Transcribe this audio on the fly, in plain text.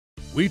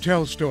We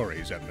tell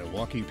stories at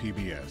Milwaukee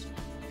PBS.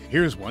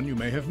 Here's one you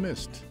may have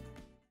missed.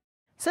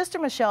 Sister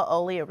Michelle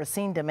Olley, a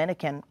Racine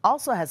Dominican,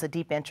 also has a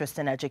deep interest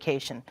in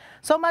education,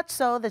 so much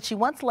so that she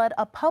once led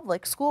a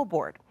public school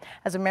board.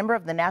 As a member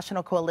of the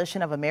National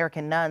Coalition of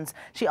American Nuns,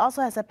 she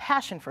also has a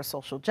passion for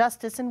social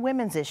justice and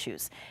women's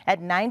issues.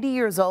 At 90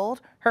 years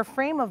old, her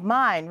frame of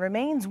mind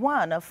remains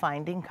one of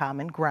finding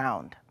common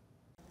ground.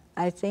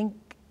 I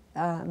think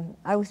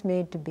I was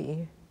made to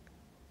be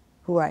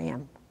who I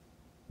am.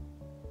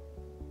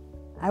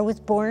 I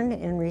was born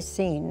in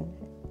Racine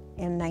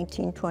in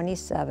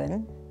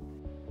 1927.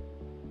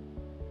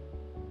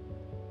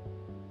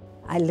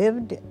 I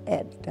lived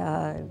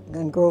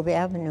on Grove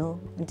Avenue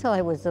until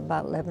I was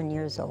about 11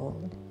 years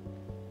old.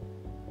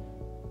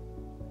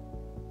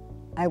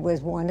 I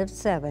was one of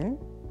 7.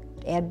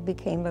 Ed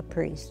became a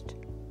priest.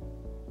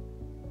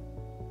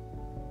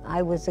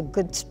 I was a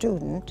good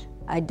student.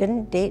 I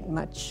didn't date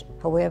much.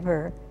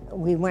 However,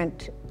 we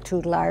went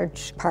to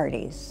large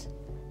parties.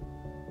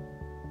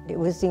 It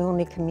was the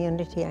only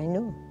community I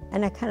knew,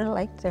 and I kind of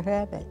liked their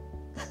habit.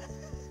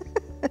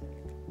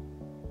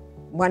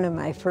 One of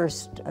my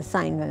first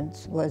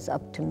assignments was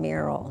up to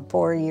Merrill.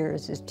 4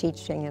 years as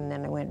teaching, and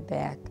then I went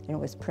back and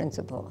was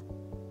principal.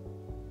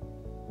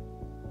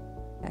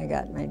 I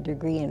got my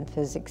degree in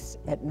physics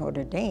at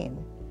Notre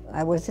Dame.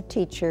 I was a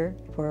teacher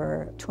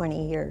for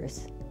 20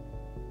 years.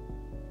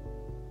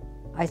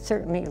 I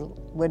certainly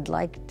would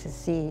like to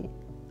see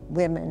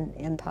women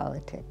in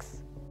politics.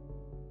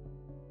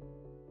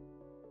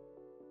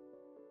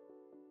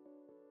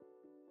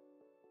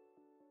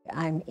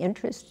 I'm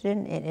interested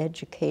in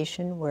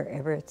education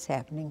wherever it's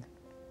happening.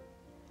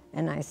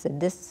 And I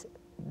said,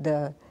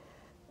 the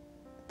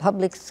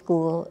public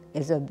school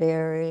is a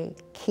very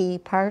key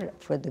part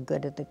for the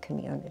good of the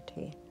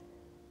community.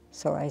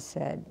 So I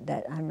said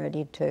that I'm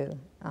ready to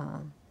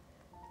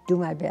do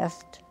my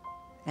best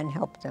and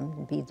help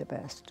them be the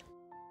best.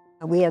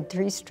 We had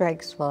 3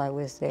 strikes while I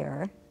was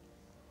there,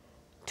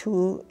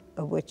 2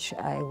 of which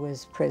I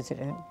was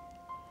president.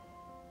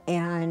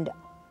 And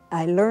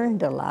I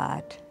learned a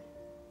lot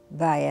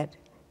by it.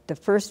 The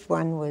first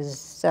one was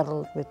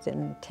settled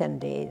within 10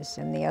 days,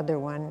 and the other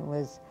one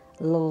was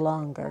a little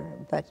longer,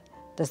 but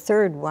the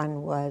third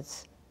one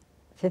was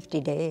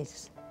 50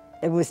 days.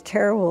 It was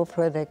terrible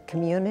for the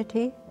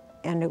community,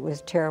 and it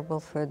was terrible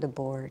for the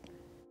board.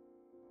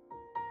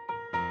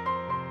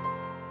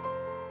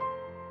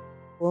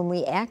 When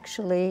we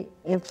actually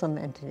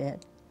implemented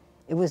it,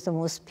 it was the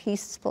most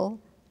peaceful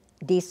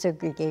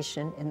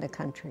desegregation in the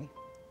country.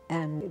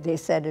 And they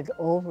said it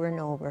over and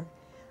over.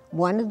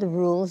 One of the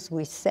rules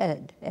we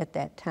said at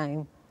that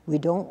time, we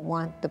don't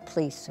want the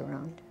police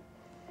around.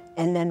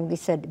 And then we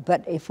said,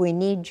 but if we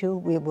need you,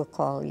 we will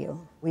call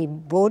you. We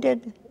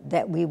voted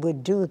that we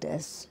would do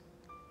this,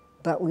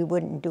 but we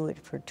wouldn't do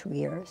it for 2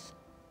 years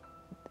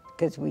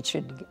because we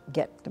should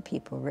get the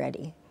people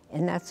ready.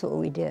 And that's what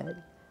we did.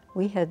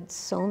 We had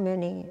so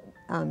many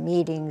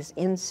meetings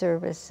in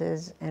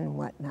services and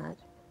whatnot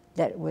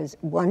that was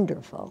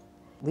wonderful.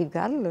 We've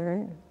got to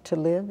learn to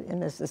live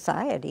in a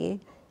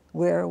society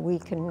where we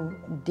can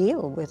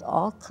deal with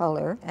all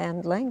color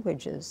and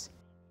languages.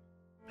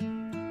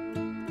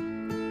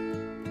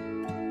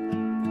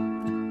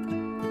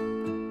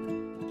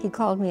 He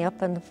called me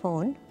up on the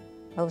phone.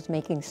 I was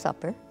making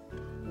supper,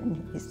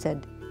 and he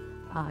said,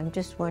 I'm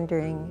just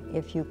wondering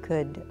if you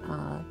could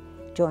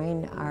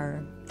join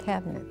our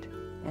cabinet.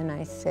 And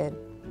I said,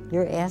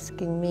 you're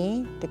asking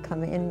me to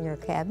come in your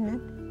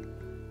cabinet?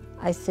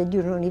 I said,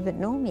 you don't even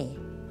know me.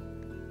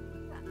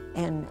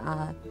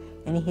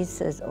 And he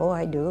says, oh,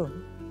 I do.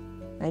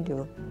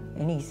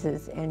 And he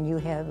says, and you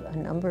have a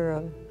number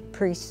of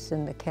priests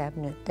in the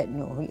cabinet that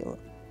know you,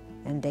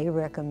 and they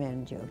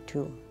recommend you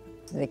too.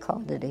 They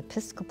called it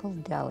Episcopal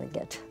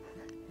Delegate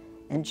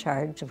in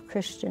charge of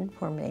Christian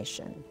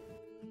formation.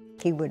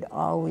 He would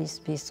always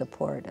be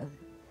supportive.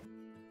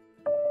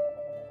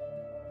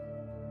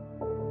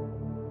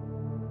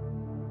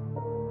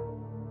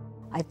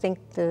 I think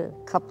the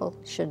couple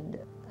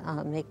should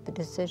make the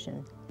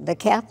decision. The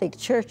Catholic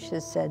Church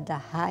has said the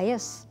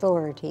highest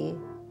authority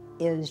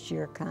is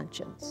your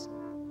conscience.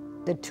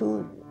 The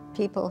 2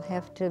 people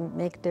have to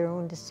make their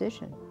own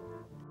decision.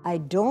 I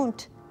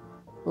don't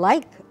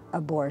like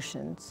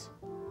abortions,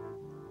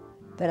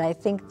 but I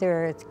think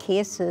there are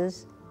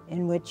cases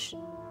in which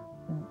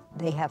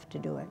they have to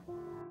do it.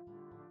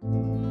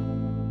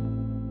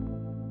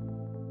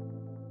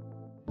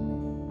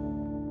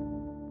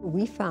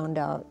 We found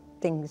out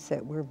things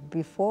that were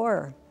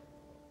before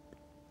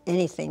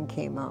anything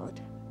came out.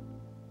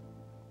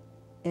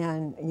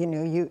 And you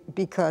know,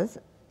 because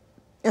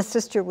a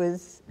sister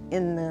was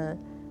in the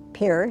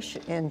parish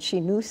and she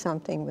knew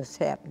something was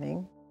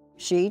happening,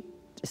 she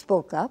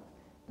spoke up,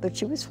 but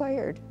she was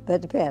fired by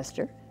the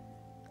pastor.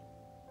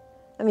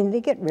 I mean, they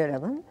get rid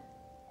of them.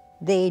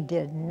 They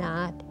did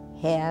not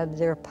have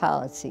their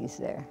policies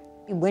there.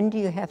 When do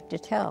you have to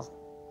tell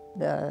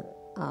the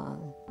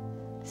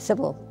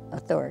civil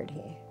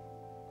authority?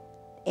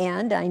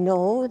 And I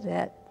know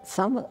that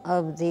some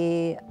of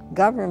the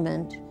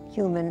government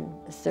human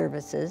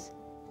services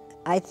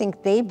I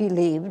think they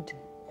believed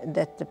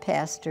that the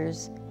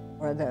pastors,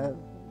 or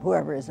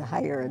whoever is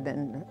higher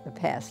than the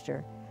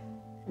pastor,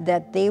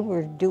 that they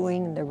were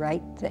doing the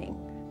right thing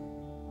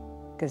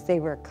because they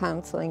were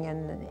counseling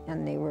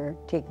and they were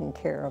taking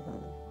care of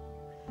them.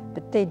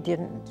 But they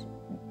didn't.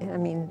 I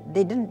mean,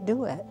 they didn't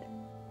do it.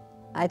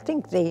 I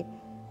think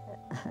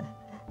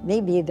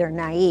maybe they're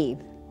naive,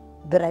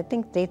 but I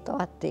think they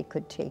thought they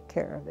could take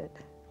care of it.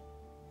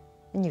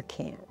 And you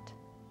can't.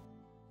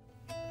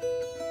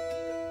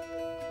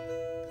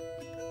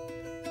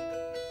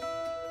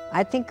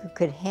 I think it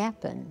could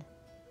happen,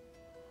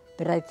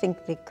 but I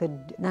think they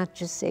could not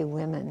just say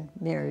women,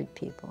 married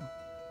people.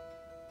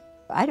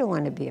 I don't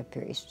want to be a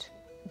priest,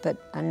 but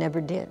I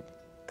never did,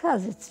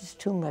 because it's just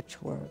too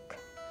much work.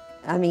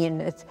 I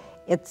mean,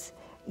 it's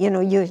you know,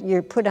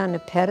 you're put on a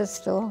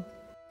pedestal.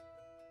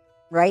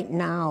 Right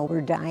now,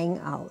 we're dying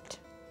out.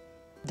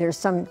 There's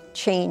some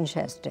change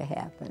has to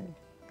happen.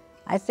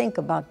 I think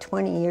about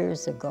 20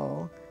 years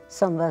ago,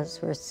 some of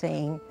us were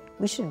saying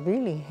we should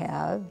really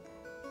have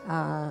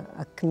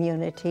a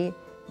community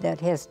that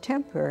has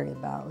temporary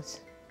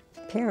vows.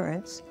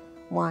 Parents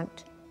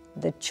want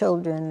the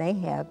children they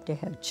have to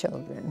have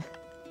children.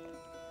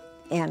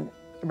 And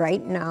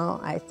right now,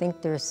 I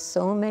think there's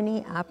so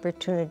many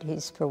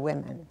opportunities for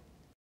women.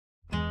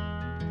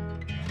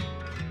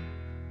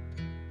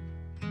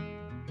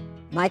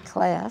 My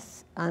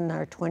class, on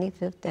our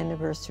 25th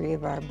anniversary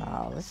of our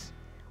vows,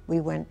 we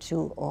went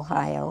to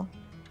Ohio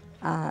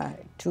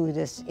to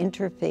this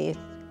interfaith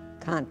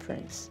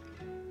conference.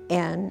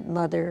 And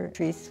Mother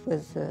Therese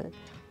was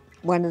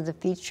one of the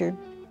featured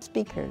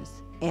speakers.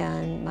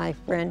 And my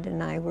friend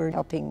and I were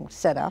helping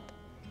set up.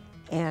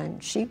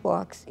 And she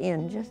walks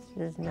in just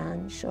as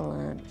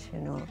nonchalant, you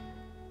know.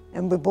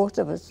 And both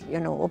of us, you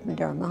know,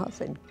 opened our mouths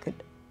and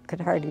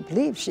could hardly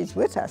believe she's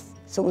with us.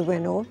 So we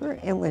went over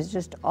and it was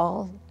just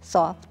all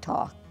soft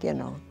talk, you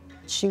know.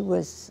 She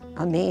was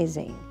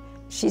amazing.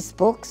 She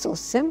spoke so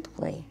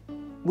simply.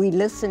 We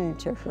listened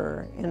to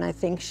her, and I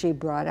think she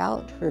brought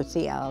out her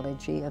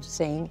theology of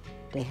saying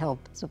to help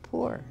the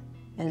poor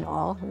and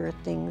all her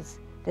things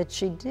that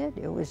she did.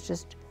 It was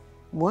just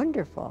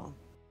wonderful.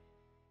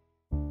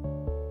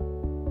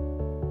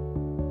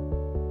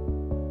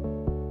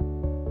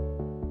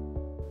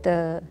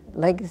 The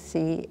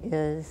legacy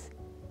is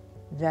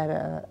that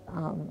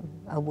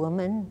a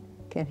woman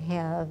can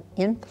have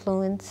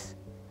influence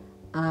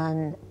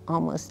on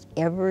almost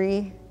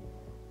every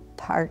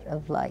part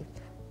of life.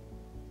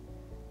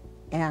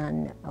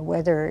 And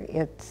whether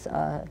it's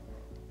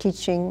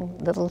teaching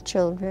little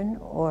children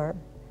or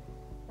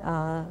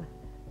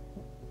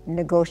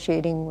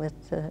negotiating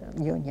with the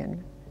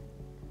union.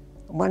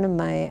 One of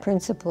my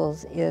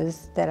principles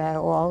is that I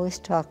will always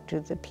talk to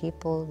the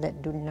people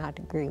that do not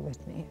agree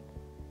with me.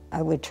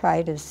 I would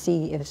try to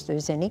see if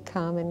there's any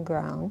common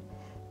ground,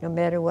 no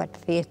matter what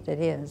faith it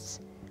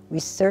is. We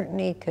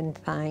certainly can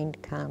find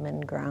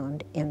common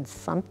ground in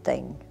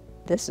something.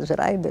 This is what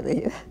I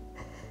believe.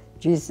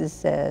 Jesus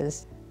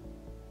says,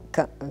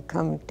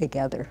 come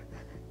together.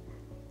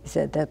 He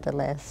said at the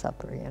Last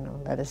Supper, you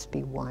know, let us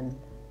be one.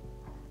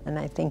 And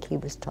I think he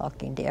was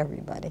talking to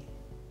everybody.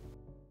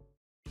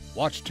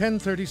 Watch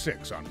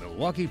 1036 on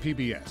Milwaukee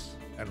PBS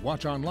and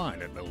watch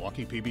online at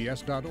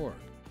milwaukeepbs.org.